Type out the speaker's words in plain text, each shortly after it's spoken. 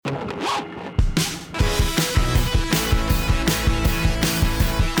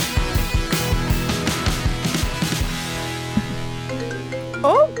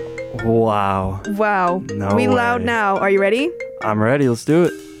Wow. Wow. No We way. loud now. Are you ready? I'm ready. Let's do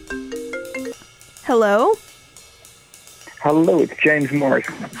it. Hello? Hello, it's James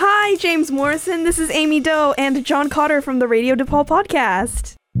Morrison. Hi, James Morrison. This is Amy Doe and John Cotter from the Radio DePaul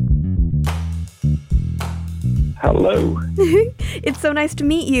podcast. Hello. It's so nice to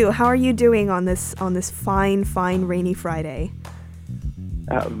meet you. How are you doing on this fine rainy Friday?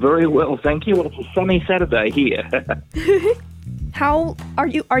 Very well, thank you. Well, it's a sunny Saturday here. How are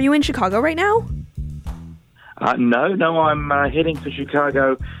you in Chicago right now? No, I'm heading to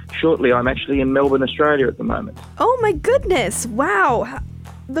Chicago shortly. I'm actually in Melbourne, Australia at the moment. Oh my goodness. Wow.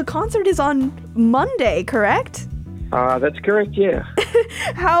 The concert is on Monday, correct? That's correct, yeah.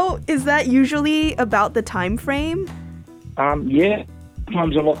 How is that usually about the time frame? Yeah,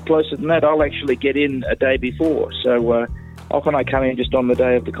 sometimes a lot closer than that. I'll actually get in a day before, so often I come in just on the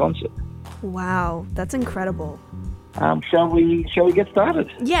day of the concert. Wow, that's incredible. Shall we get started?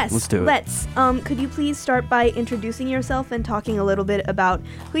 Yes, Let's do it. let's. Could you please start by introducing yourself and talking a little bit about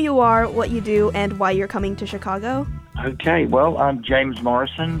who you are, what you do, and why you're coming to Chicago? Okay, well, I'm James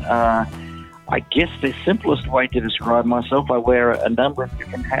Morrison. I guess the simplest way to describe myself, I wear a number of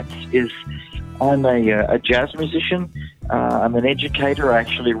different hats, is I'm a jazz musician. I'm an educator. I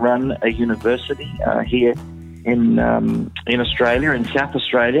actually run a university here in Australia, in South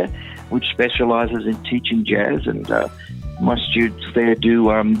Australia, which specialises in teaching jazz, and my students there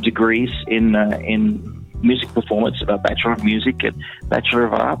do degrees in music performance, a Bachelor of Music and Bachelor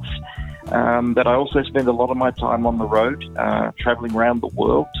of Arts. But I also spend a lot of my time on the road, travelling around the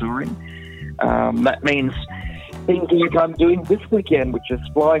world, touring. That means things like I'm doing this weekend, which is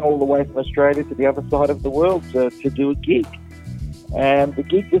flying all the way from Australia to the other side of the world to do a gig. And the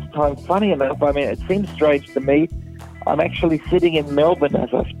gig this time, funny enough, I mean, it seems strange to me, I'm actually sitting in Melbourne as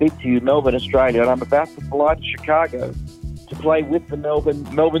I speak to you, Melbourne, Australia, and I'm about to fly to Chicago to play with the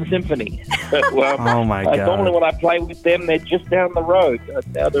Melbourne Symphony. So, Oh my God. normally when I play with them, they're just down the road.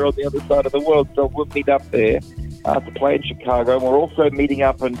 Now they're on the other side of the world, so we'll meet up there to play in Chicago. And we're also meeting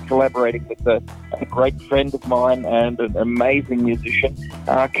up and collaborating with a great friend of mine and an amazing musician,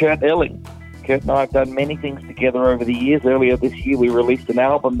 Kurt Elling. Kurt and I have done many things together over the years. Earlier this year, we released an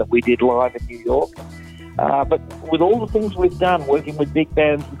album that we did live in New York. But with all the things we've done, working with big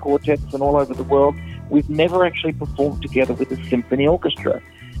bands and quartets and all over the world, we've never actually performed together with a symphony orchestra.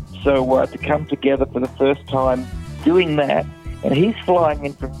 So to come together for the first time doing that, and he's flying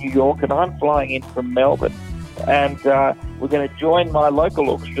in from New York and I'm flying in from Melbourne, and we're going to join my local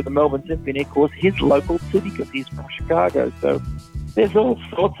orchestra, the Melbourne Symphony, of course, his local city, because he's from Chicago. So there's all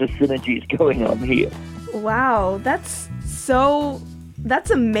sorts of synergies going on here. Wow, that's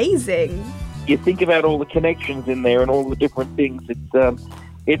amazing. You think about all the connections in there and all the different things,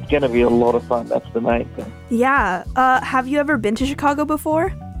 it's going to be a lot of fun. That's the main thing. Yeah. Have you ever been to Chicago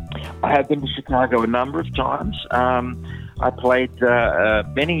before? I have been to Chicago a number of times. I played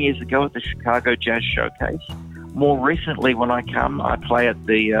many years ago at the Chicago Jazz Showcase. More recently, when I come, I play at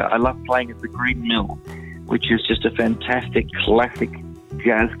I love playing at the Green Mill, which is just a fantastic classic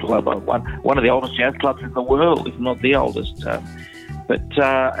jazz club. One of the oldest jazz clubs in the world, if not the oldest. But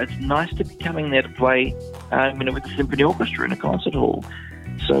it's nice to be coming there to play with the symphony orchestra in a concert hall.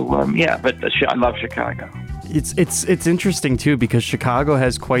 So, but I love Chicago. It's interesting, too, because Chicago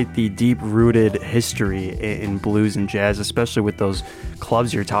has quite the deep-rooted history in blues and jazz, especially with those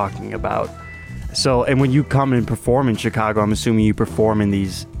clubs you're talking about. So, and when you come and perform in Chicago, I'm assuming you perform on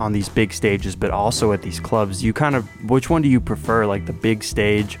these big stages, but also at these clubs. Which one do you prefer, like the big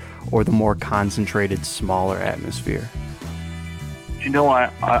stage or the more concentrated, smaller atmosphere? You know,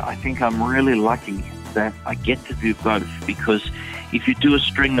 I think I'm really lucky that I get to do both, because if you do a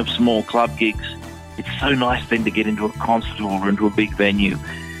string of small club gigs, it's so nice then to get into a concert hall or into a big venue.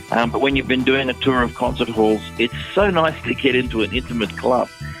 But when you've been doing a tour of concert halls, it's so nice to get into an intimate club.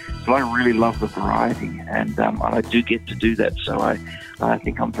 So I really love the variety, and I do get to do that. So I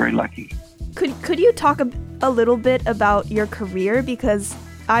think I'm very lucky. Could you talk a little bit about your career? Because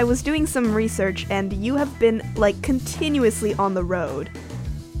I was doing some research, and you have been, continuously on the road.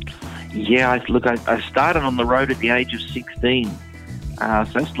 Yeah, I started on the road at the age of 16. So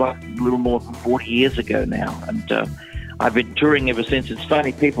that's like a little more than 40 years ago now. And I've been touring ever since. It's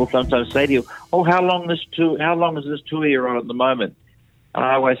funny, people sometimes say to you, oh, how long is this tour you're on at the moment? And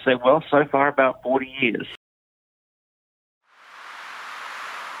I always say, well, so far about 40 years.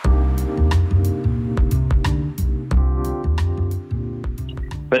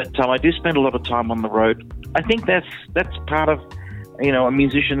 But I do spend a lot of time on the road. I think that's part of, a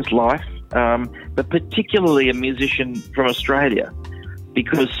musician's life, but particularly a musician from Australia,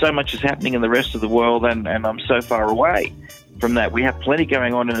 because so much is happening in the rest of the world, and I'm so far away. from that. We have plenty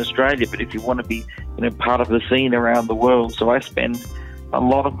going on in Australia, but if you want to be, part of the scene around the world, so I spend a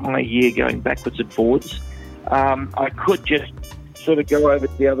lot of my year going backwards and forwards. I could just sort of go over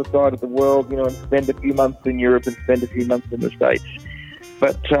to the other side of the world, and spend a few months in Europe and spend a few months in the States.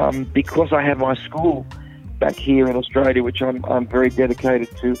 But because I have my school back here in Australia, which I'm very dedicated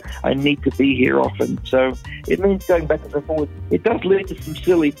to, I need to be here often. So it means going backwards and forwards. It does lead to some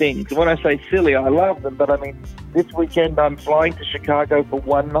silly things. And when I say silly, I love them. But I mean, this weekend I'm flying to Chicago for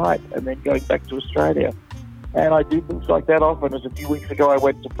one night and then going back to Australia. And I do things like that often. As a few weeks ago, I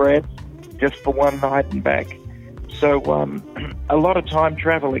went to France just for one night and back. So a lot of time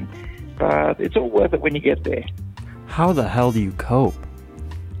traveling, but it's all worth it when you get there. How the hell do you cope?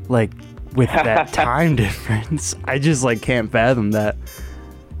 Like, with that time difference? I just, can't fathom that.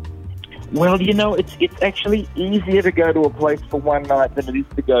 Well, it's actually easier to go to a place for one night than it is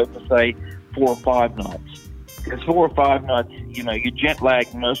to go for, say, 4 or 5 nights. Because 4 or 5 nights, you're jet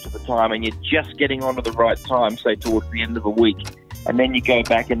lagged most of the time and you're just getting onto the right time, say, towards the end of the week. And then you go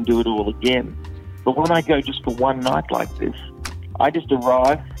back and do it all again. But when I go just for one night like this, I just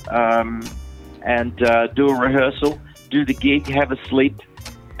arrive and do a rehearsal, do the gig, have a sleep,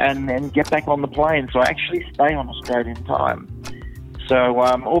 and then get back on the plane. So I actually stay on Australian time. So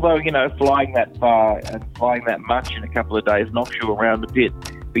although, flying that far and flying that much in a couple of days knocks you around a bit,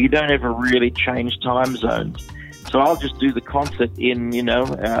 but you don't ever really change time zones. So I'll just do the concert in,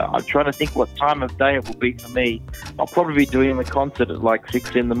 I'm trying to think what time of day it will be for me. I'll probably be doing the concert at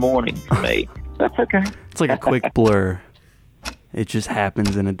 6 in the morning for me. That's okay. It's like a quick blur. It just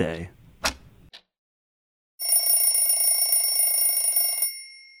happens in a day.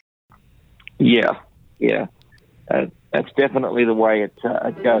 Yeah. That's definitely the way it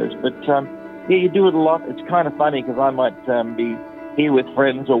goes. But, you do it a lot. It's kind of funny because I might be here with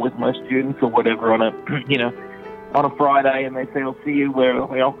friends or with my students or whatever on a, on a Friday, and they say, I'll see you, we're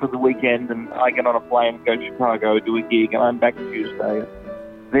off for the weekend, and I get on a plane, go to Chicago, do a gig, and I'm back Tuesday.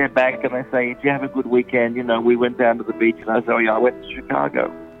 They're back, and they say, did you have a good weekend? We went down to the beach, and I say, oh, yeah, I went to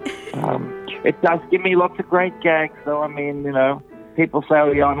Chicago. It does give me lots of great gags, though. I mean, people say,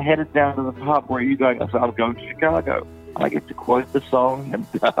 oh, yeah, I'm headed down to the pub. Where are you going? I say, I'm going to Chicago. I get to quote the song. And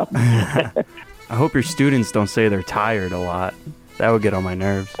I hope your students don't say they're tired a lot. That would get on my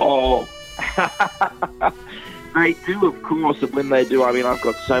nerves. Oh, they do, of course. And when they do, I mean, I've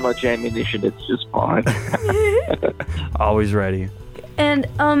got so much ammunition, it's just fine. Always ready. And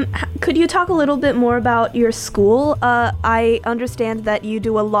could you talk a little bit more about your school? I understand that you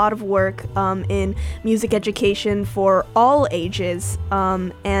do a lot of work in music education for all ages,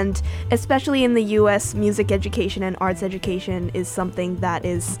 and especially in the U.S., music education and arts education is something that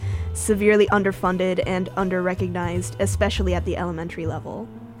is severely underfunded and under-recognized, especially at the elementary level.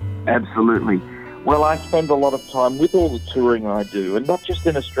 Absolutely. Well, I spend a lot of time with all the touring I do, and not just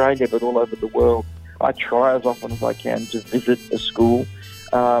in Australia, but all over the world. I try as often as I can to visit a school.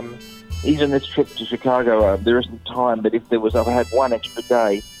 Even this trip to Chicago, there isn't time, but if I had one extra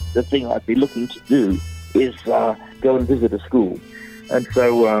day, the thing I'd be looking to do is go and visit a school. And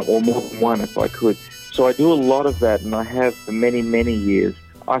so, or more than one if I could. So I do a lot of that, and I have for many, many years.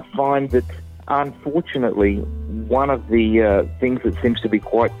 I find that, unfortunately, one of the things that seems to be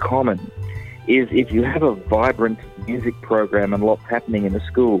quite common is if you have a vibrant music program and lots happening in a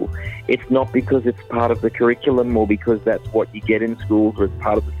school, it's not because it's part of the curriculum or because that's what you get in schools or it's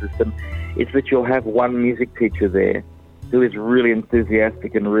part of the system. It's that you'll have one music teacher there who is really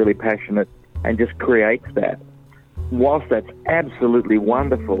enthusiastic and really passionate and just creates that. Whilst that's absolutely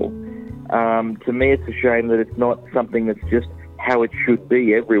wonderful, to me it's a shame that it's not something that's just how it should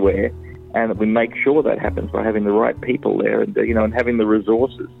be everywhere, and that we make sure that happens by having the right people there and, and having the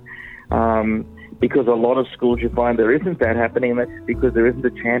resources. Because a lot of schools you find there isn't that happening, and that's because there isn't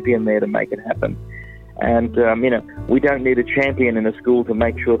a champion there to make it happen. And, we don't need a champion in a school to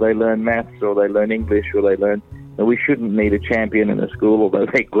make sure they learn maths or they learn English or they learn... We shouldn't need a champion in a school, although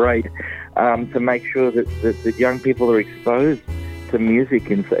they're great, to make sure that young people are exposed to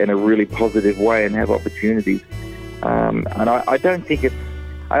music in a really positive way and have opportunities. And I don't think it's...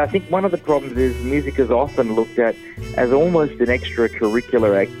 I think one of the problems is music is often looked at as almost an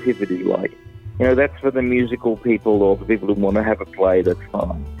extracurricular activity, like, that's for the musical people or for people who want to have a play, that's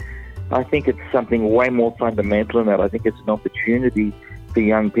fine. I think it's something way more fundamental than that. I think it's an opportunity for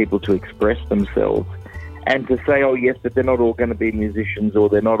young people to express themselves and to say, oh, yes, but they're not all going to be musicians or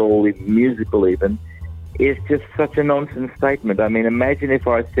they're not all musical even, is just such a nonsense statement. I mean, imagine if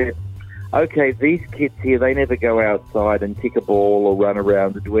I said, okay, these kids here, they never go outside and kick a ball or run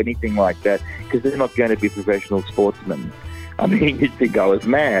around or do anything like that because they're not going to be professional sportsmen. I mean, you'd think I was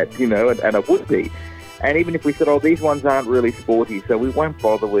mad, and I would be. And even if we said, oh, these ones aren't really sporty, so we won't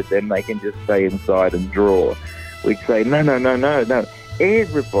bother with them, they can just stay inside and draw. We'd say, no.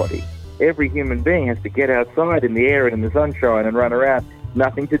 Everybody, every human being has to get outside in the air and in the sunshine and run around.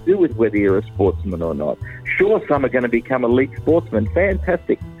 Nothing to do with whether you're a sportsman or not. Sure, some are going to become elite sportsmen.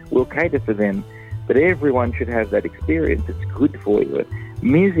 Fantastic. We'll cater for them. But everyone should have that experience. It's good for you.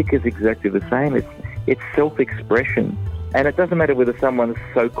 Music is exactly the same. It's self-expression. And it doesn't matter whether someone's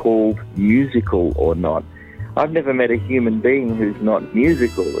so-called musical or not. I've never met a human being who's not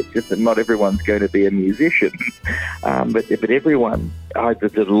musical. It's just that not everyone's going to be a musician. But everyone, the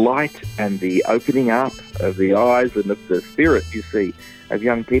delight and the opening up of the eyes and of the spirit, you see, of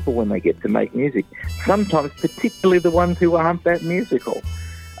young people when they get to make music, sometimes particularly the ones who aren't that musical,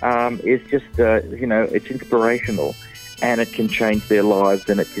 is just, it's inspirational. And it can change their lives,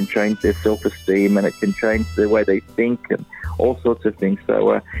 and it can change their self-esteem, and it can change the way they think, and all sorts of things.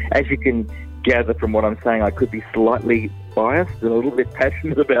 So as you can gather from what I'm saying, I could be slightly biased and a little bit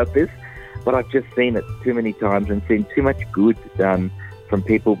passionate about this, but I've just seen it too many times and seen too much good done from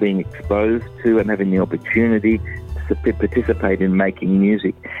people being exposed to and having the opportunity to participate in making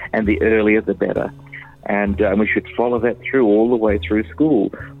music. And the earlier, the better. And we should follow that through all the way through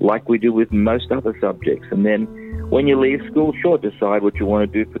school, like we do with most other subjects. And then when you leave school, sure, decide what you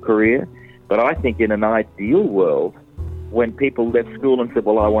want to do for career. But I think in an ideal world, when people left school and said,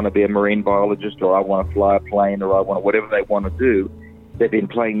 well, I want to be a marine biologist, or I want to fly a plane, or I want to, whatever they want to do, they've been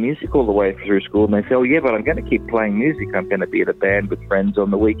playing music all the way through school, and they say, oh, yeah, but I'm going to keep playing music. I'm going to be in a band with friends on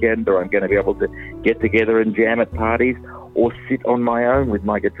the weekend, or I'm going to be able to get together and jam at parties, or sit on my own with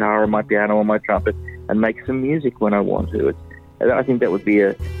my guitar or my piano or my trumpet and make some music when I want to. I think that would be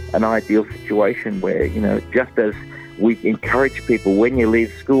an ideal situation where, just as we encourage people, when you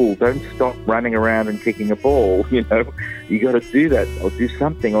leave school, don't stop running around and kicking a ball. You got to do that, or do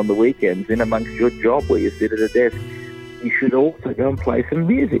something on the weekends in amongst your job where you sit at a desk. You should also go and play some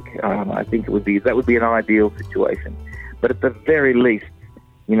music. I think that would be an ideal situation. But at the very least,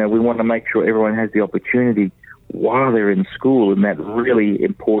 we want to make sure everyone has the opportunity while they're in school in that really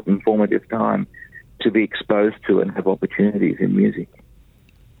important formative time to be exposed to and have opportunities in music.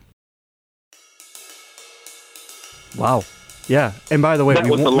 Wow. Yeah. And by the way, that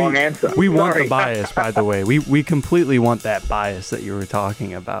was a long answer. We want the bias, by the way. We completely want that bias that you were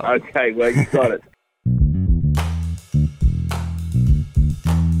talking about. Okay, well, you got it.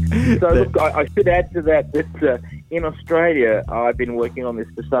 So look, I should add to that in Australia, I've been working on this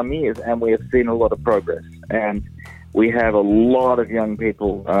for some years, and we have seen a lot of progress. And we have a lot of young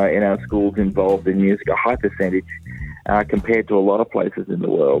people in our schools involved in music, a high percentage compared to a lot of places in the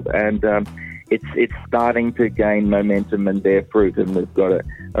world. And it's starting to gain momentum and bear fruit. And we've got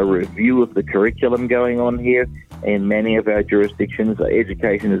a review of the curriculum going on here in many of our jurisdictions.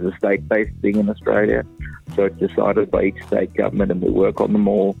 Education is a state-based thing in Australia, so it's decided by each state government, and we work on them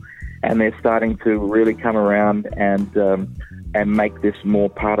all. And they're starting to really come around and make this more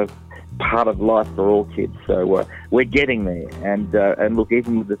part of life for all kids. So we're getting there. And look,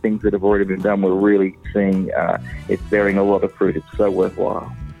 even with the things that have already been done, we're really seeing it's bearing a lot of fruit. It's so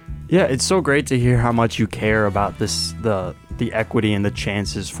worthwhile. Yeah, it's so great to hear how much you care about the equity and the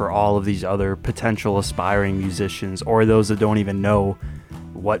chances for all of these other potential aspiring musicians, or those that don't even know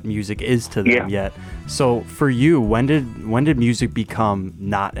what music is to them yet. So for you, when did music become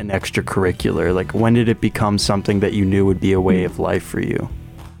not an extracurricular? Like, when did it become something that you knew would be a way of life for you?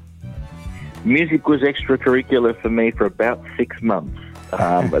 Music was extracurricular for me for about 6 months.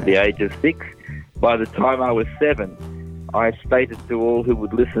 At the age of 6, by the time I was 7, I stated to all who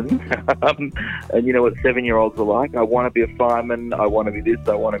would listen, and you know what 7-year-olds are like, I want to be a fireman, I want to be this,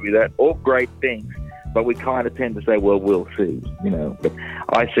 I want to be that, all great things, but we kind of tend to say, well, we'll see, But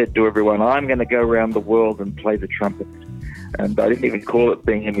I said to everyone, I'm going to go around the world and play the trumpet. And I didn't even call it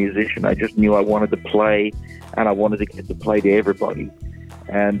being a musician. I just knew I wanted to play, and I wanted to get to play to everybody.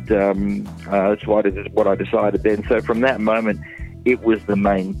 And that's what I decided then. So from that moment, it was the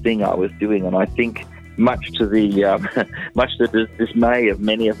main thing I was doing. And I think much to the dismay of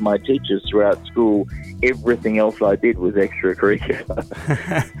many of my teachers throughout school, everything else I did was extracurricular.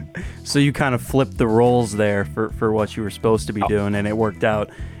 So you kind of flipped the roles there for what you were supposed to be doing, and it worked out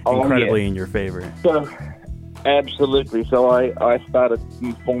incredibly in your favor. So, absolutely. So I started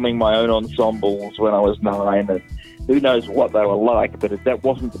forming my own ensembles when I was 9, and who knows what they were like, but that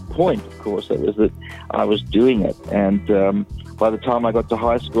wasn't the point, of course. It was that I was doing it. And by the time I got to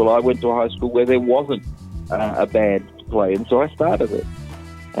high school, I went to a high school where there wasn't a band to play, and so I started it.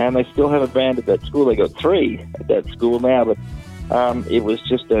 And they still have a band at that school. They got 3 at that school now, but it was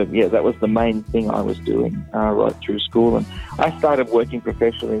just that was the main thing I was doing right through school. And I started working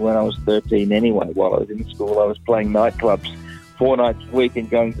professionally when I was 13 anyway. While I was in school, I was playing nightclubs 4 nights a week and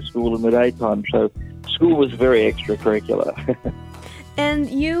going to school in the daytime. So school was very extracurricular. And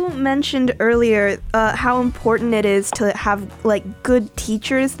you mentioned earlier how important it is to have good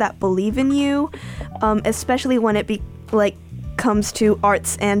teachers that believe in you, especially when it comes to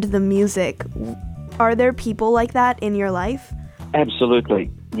arts and the music. Are there people like that in your life?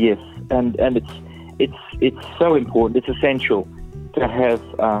 Absolutely, yes, and it's so important. It's essential to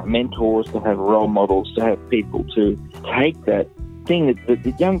have mentors, to have role models, to have people to take that thing that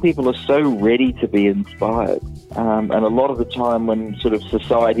the young people are so ready to be inspired. And a lot of the time when sort of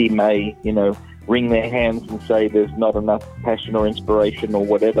society may, wring their hands and say there's not enough passion or inspiration or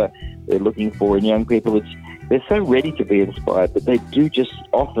whatever they're looking for in young people, they're so ready to be inspired, but they do just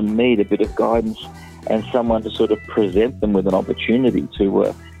often need a bit of guidance and someone to sort of present them with an opportunity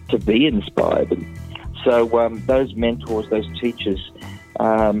to be inspired. And so those mentors, those teachers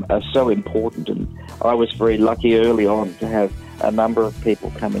are so important. And I was very lucky early on to have a number of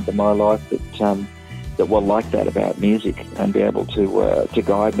people come into my life that were like that about music and be able to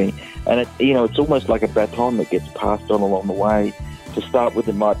guide me. And it's almost like a baton that gets passed on along the way. To start with,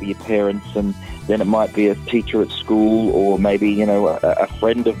 it might be your parents, and then it might be a teacher at school, or maybe a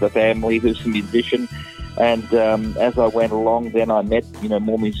friend of the family who's a musician. And as I went along, then I met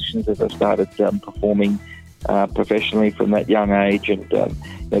more musicians as I started performing professionally from that young age, and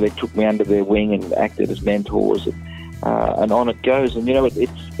they took me under their wing and acted as mentors, and on it goes. And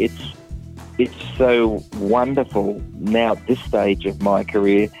it's so wonderful now at this stage of my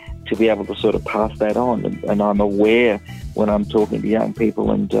career to be able to sort of pass that on, and I'm aware when I'm talking to young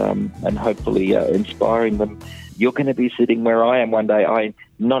people and hopefully inspiring them. You're going to be sitting where I am one day. I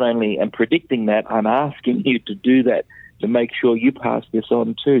not only am predicting that, I'm asking you to do that, to make sure you pass this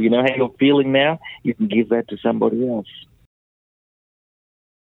on too. You know how you're feeling now? You can give that to somebody else.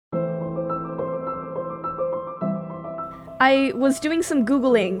 I was doing some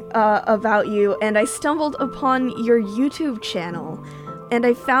Googling about you, and I stumbled upon your YouTube channel. And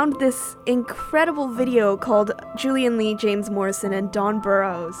I found this incredible video called Julian Lee, James Morrison, and Don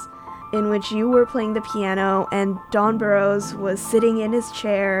Burrows, in which you were playing the piano and Don Burrows was sitting in his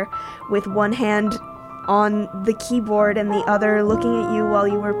chair with one hand on the keyboard and the other looking at you while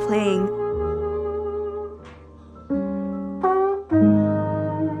you were playing.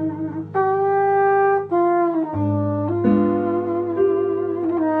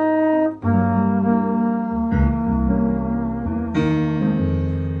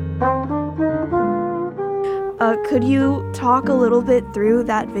 Could you talk a little bit through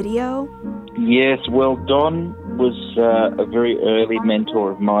that video? Yes, well, Don was a very early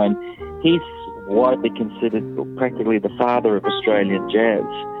mentor of mine. He's widely considered practically the father of Australian jazz.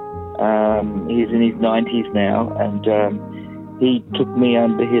 He's in his 90s now, and he took me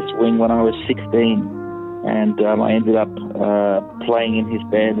under his wing when I was 16, and I ended up playing in his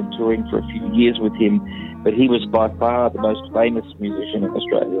band and touring for a few years with him. But he was by far the most famous musician in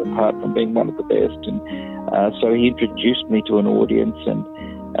Australia, apart from being one of the best. And so he introduced me to an audience and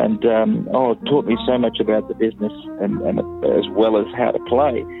taught me so much about the business and as well as how to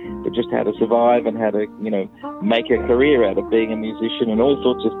play, but just how to survive and how to, make a career out of being a musician and all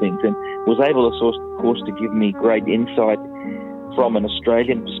sorts of things. And was able, of course, to give me great insight from an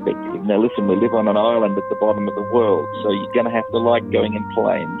Australian perspective. Now, listen, we live on an island at the bottom of the world, so you're going to have to like going in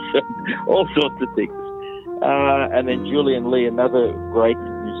planes, all sorts of things. And then Julian Lee, another great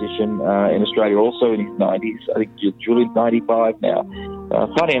musician in Australia, also in his 90s. I think Julian's 95 now.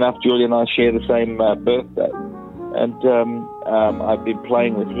 Funny enough, Julian and I share the same birthday. And I've been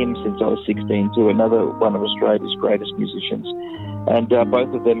playing with him since I was 16 too, another one of Australia's greatest musicians. And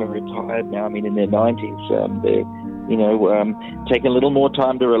both of them are retired now, in their 90s. They're, taking a little more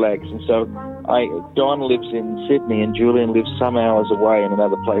time to relax. And so Don lives in Sydney and Julian lives some hours away in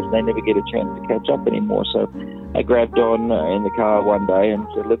another place. They never get a chance to catch up anymore. So I grabbed Don in the car one day and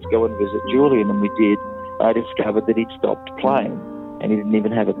said, let's go and visit Julian. And we did. I discovered that he'd stopped playing and he didn't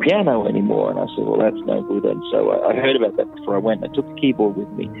even have a piano anymore. And I said, well, that's no good. And so I heard about that before I went. I took the keyboard with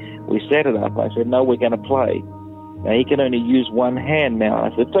me. We set it up. I said, no, we're going to play. Now, he can only use one hand now. I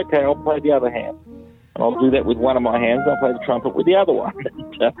said, it's okay, I'll play the other hand. And I'll do that with one of my hands. I'll play the trumpet with the other one.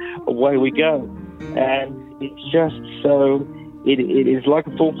 And away we go. And it's just so, it is like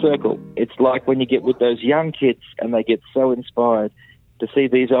a full circle. It's like when you get with those young kids and they get so inspired to see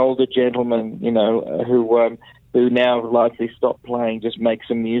these older gentlemen, who now largely stop playing, just make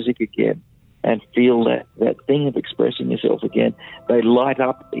some music again and feel that thing of expressing yourself again. They light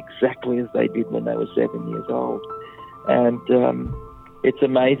up exactly as they did when they were 7 years old. And it's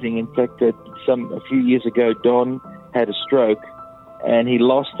amazing. In fact, a few years ago, Don had a stroke, and he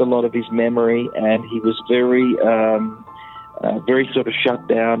lost a lot of his memory, and he was very sort of shut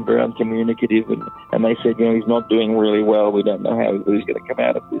down, very uncommunicative, and they said, he's not doing really well. We don't know how he's going to come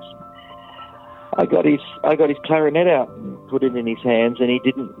out of this. I got his clarinet out and put it in his hands, and he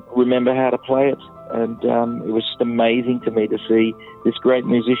didn't remember how to play it. And it was just amazing to me to see this great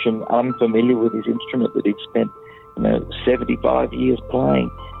musician unfamiliar with his instrument that he'd spent 75 years playing.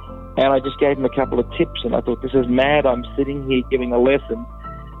 And I just gave him a couple of tips, and I thought, this is mad. I'm sitting here giving a lesson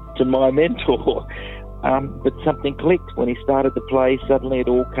to my mentor. But something clicked. When he started to play, suddenly it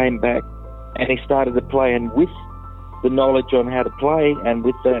all came back, and he started to play. And with the knowledge on how to play and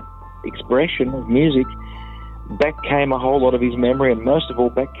with that expression of music, back came a whole lot of his memory, and most of all,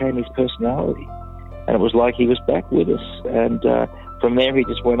 back came his personality. And it was like he was back with us. And from there, he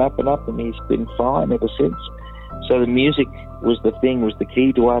just went up and up, and he's been fine ever since. So the music was the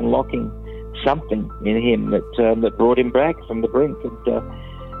key to unlocking something in him that brought him back from the brink.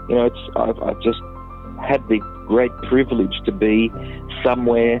 And I've just had the great privilege to be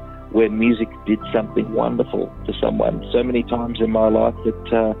somewhere where music did something wonderful to someone. So many times in my life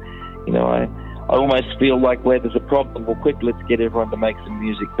that I almost feel like where there's a problem, well, quick, let's get everyone to make some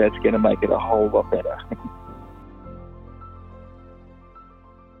music. That's going to make it a whole lot better.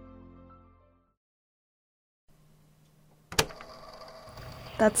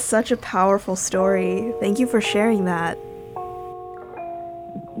 That's such a powerful story. Thank you for sharing that.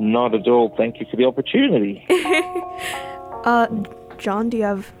 Not at all. Thank you for the opportunity. John, do you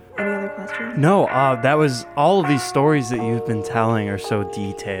have any other questions? No, that was all of these stories that you've been telling are so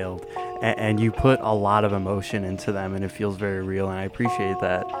detailed, and you put a lot of emotion into them, and it feels very real, and I appreciate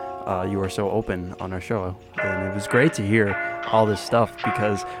that you are so open on our show. And it was great to hear all this stuff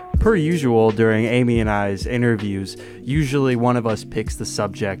because, per usual, during Amy and I's interviews, usually one of us picks the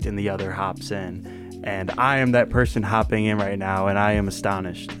subject and the other hops in. And I am that person hopping in right now, and I am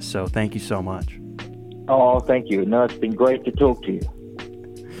astonished. So thank you so much. Oh, thank you. No, it's been great to talk to you.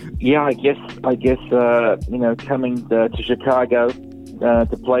 Yeah, I guess, coming to Chicago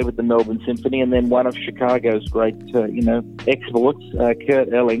to play with the Melbourne Symphony, and then one of Chicago's great, exports,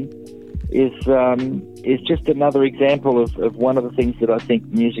 Kurt Elling, is just another example of one of the things that I think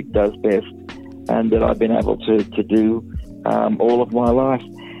music does best, and that I've been able to do all of my life.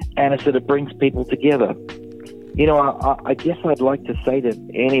 And it's that it brings people together. I guess I'd like to say to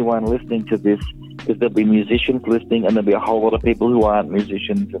anyone listening to this, because there'll be musicians listening, and there'll be a whole lot of people who aren't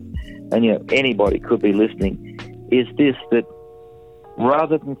musicians, and anybody could be listening, is this, that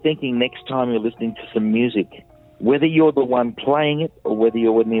rather than thinking next time you're listening to some music, whether you're the one playing it or whether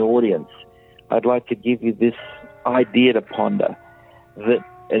you're in the audience, I'd like to give you this idea to ponder, that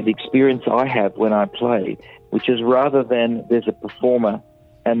an experience I have when I play, which is rather than there's a performer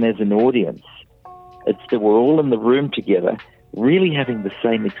and there's an audience, it's that we're all in the room together, really having the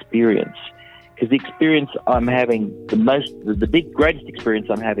same experience. Because the experience I'm having, the greatest experience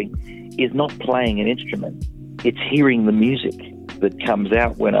I'm having is not playing an instrument. It's hearing the music that comes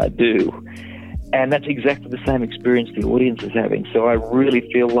out when I do. And that's exactly the same experience the audience is having. So I really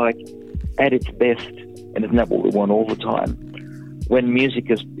feel like at its best, and isn't that what we want all the time, when music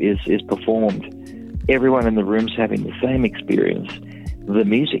is performed, everyone in the room's having the same experience. The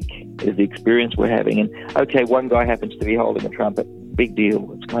music is the experience we're having. And okay, one guy happens to be holding a trumpet, big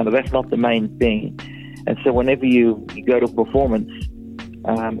deal. It's that's not the main thing. And so whenever you go to a performance,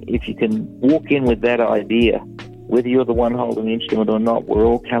 if you can walk in with that idea, whether you're the one holding the instrument or not, we're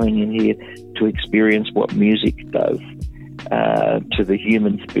all coming in here to experience what music does to the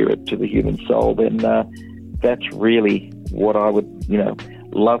human spirit, to the human soul, then that's really what I would,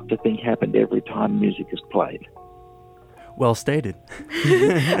 love to think happened every time music is played. Well stated.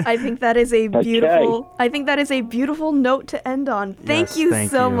 I think that is a beautiful. Okay. I think that is a beautiful note to end on. Thank you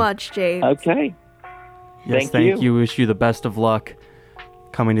so much, James. Okay. Yes, thank you. Wish you the best of luck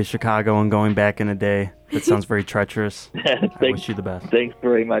coming to Chicago and going back in a day. That sounds very treacherous. I wish you the best. Thanks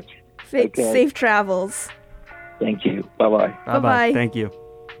very much. Safe travels. Thank you. Bye-bye. Bye-bye. Thank you.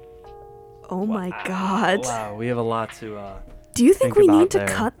 Oh my God. Wow, we have a lot to Do you think we need to there.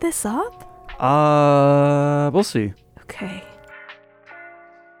 cut this up? We'll see. Okay.